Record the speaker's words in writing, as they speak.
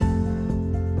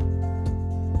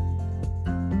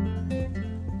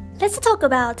Let's talk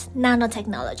about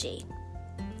nanotechnology.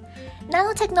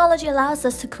 Nanotechnology allows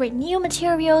us to create new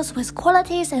materials with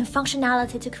qualities and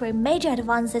functionality to create major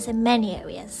advances in many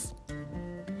areas.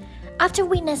 After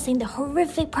witnessing the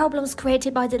horrific problems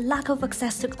created by the lack of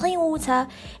access to clean water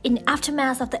in the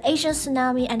aftermath of the Asian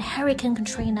tsunami and Hurricane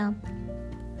Katrina,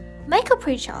 Michael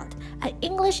Pritchard, an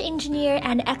English engineer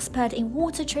and expert in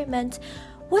water treatment,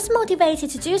 was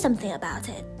motivated to do something about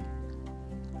it.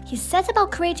 He set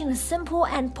about creating a simple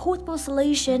and portable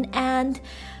solution, and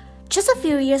just a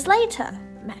few years later,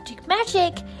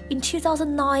 magic, in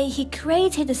 2009 he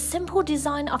created the simple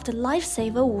design of the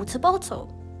Lifesaver water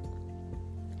bottle.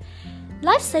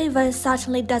 Lifesaver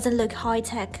certainly doesn't look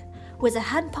high-tech, with a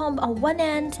hand pump on one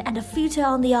end and a filter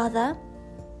on the other.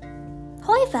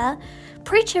 However,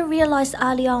 Pritchard realized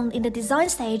early on in the design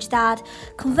stage that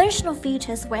conventional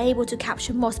filters were able to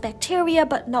capture most bacteria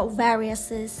but not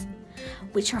viruses,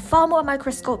 which are far more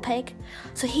microscopic,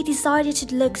 so he decided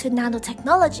to look to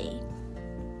nanotechnology.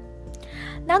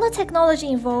 Nanotechnology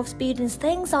involves building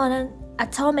things on an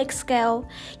atomic scale.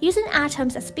 Using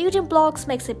atoms as building blocks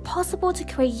makes it possible to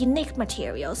create unique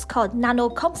materials called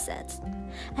nanocomposites,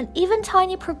 and even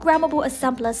tiny programmable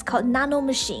assemblers called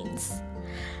nanomachines.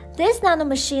 These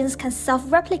nanomachines can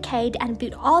self-replicate and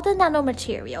build other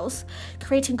nanomaterials,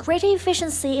 creating greater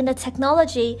efficiency in the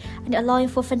technology and allowing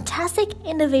for fantastic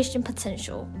innovation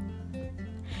potential.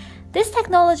 This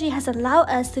technology has allowed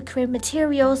us to create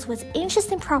materials with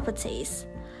interesting properties.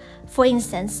 For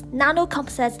instance,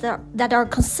 nanocomposites that are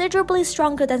considerably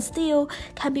stronger than steel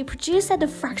can be produced at a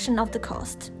fraction of the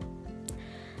cost.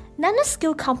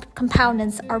 Nanoscale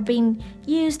components are being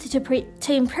used to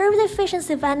improve the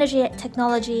efficiency of energy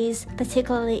technologies,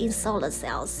 particularly in solar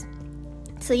cells.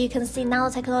 So you can see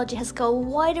nanotechnology has got a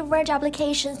wide range of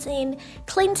applications in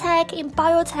CleanTech, in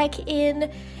biotech,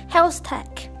 in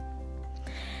HealthTech.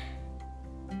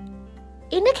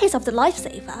 In the case of the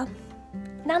Lifesaver,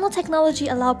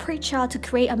 nanotechnology allowed Pritchard to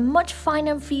create a much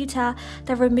finer filter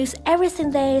that removes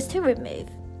everything there is to remove.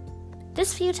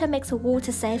 This filter makes the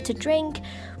water safe to drink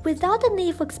without the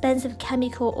need for expensive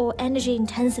chemical or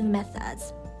energy-intensive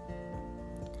methods.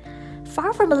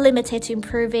 Far from limited to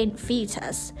improving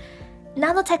filters,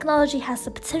 nanotechnology has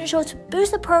the potential to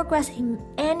boost the progress in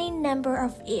any number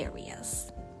of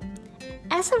areas.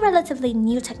 As a relatively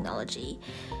new technology,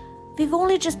 we've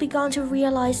only just begun to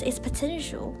realize its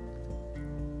potential.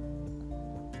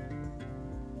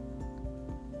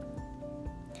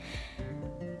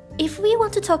 If we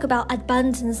want to talk about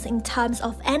abundance in terms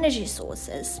of energy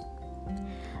sources,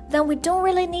 then we don't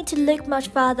really need to look much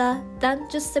further than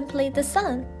just simply the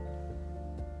sun.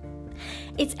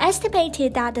 It's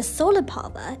estimated that the solar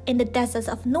power in the deserts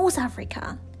of North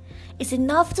Africa is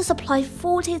enough to supply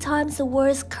 40 times the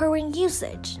world's current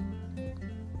usage.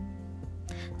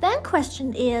 Then the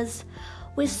question is,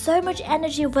 with so much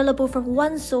energy available from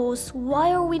one source,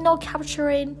 why are we not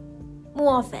capturing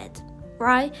more of it?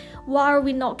 Right? Why are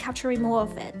we not capturing more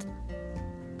of it?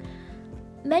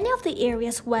 Many of the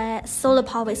areas where solar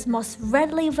power is most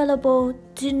readily available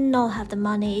do not have the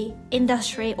money,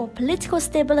 industry, or political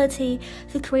stability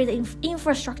to create the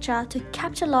infrastructure to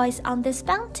capitalize on this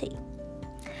bounty.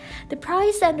 The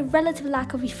price and the relative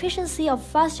lack of efficiency of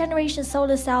first-generation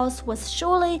solar cells was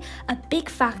surely a big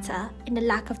factor in the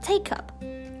lack of take-up.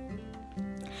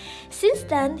 Since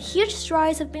then, huge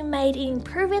strides have been made in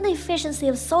improving the efficiency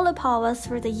of solar power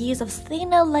through the use of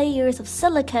thinner layers of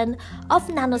silicon of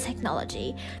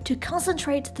nanotechnology to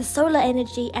concentrate the solar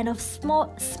energy and of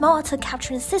smarter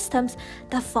capturing systems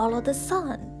that follow the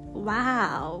sun.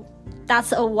 Wow,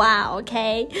 that's a wow,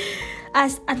 okay?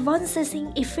 As advances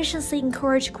in efficiency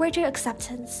encourage greater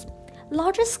acceptance,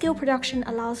 larger scale production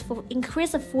allows for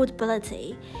increased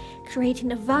affordability,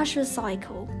 creating a virtuous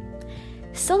cycle.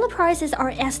 Solar prices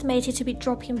are estimated to be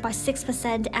dropping by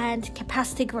 6% and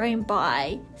capacity growing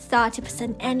by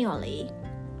 30% annually.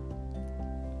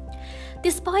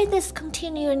 Despite this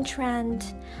continuing trend,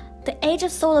 the age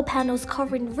of solar panels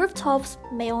covering rooftops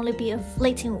may only be a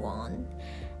fleeting one,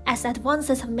 as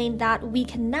advances have meant that we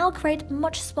can now create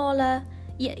much smaller,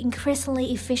 yet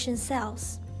increasingly efficient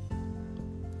cells.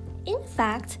 In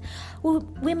fact,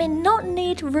 we may not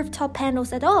need rooftop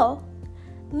panels at all.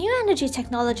 New energy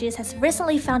technologies has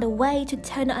recently found a way to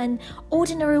turn an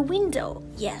ordinary window,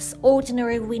 yes,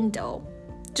 ordinary window,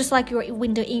 just like your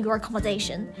window in your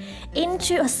accommodation,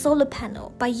 into a solar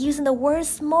panel by using the world's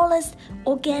smallest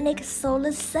organic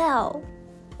solar cell.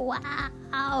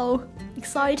 Wow,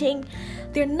 exciting!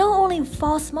 They're not only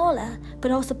far smaller,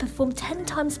 but also perform 10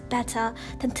 times better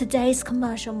than today's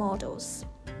commercial models.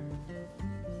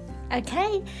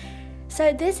 Okay,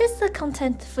 so this is the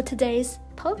content for today's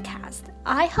podcast.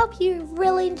 I hope you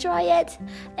really enjoy it,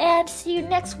 and see you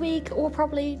next week or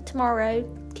probably tomorrow.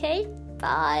 Okay,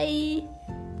 bye.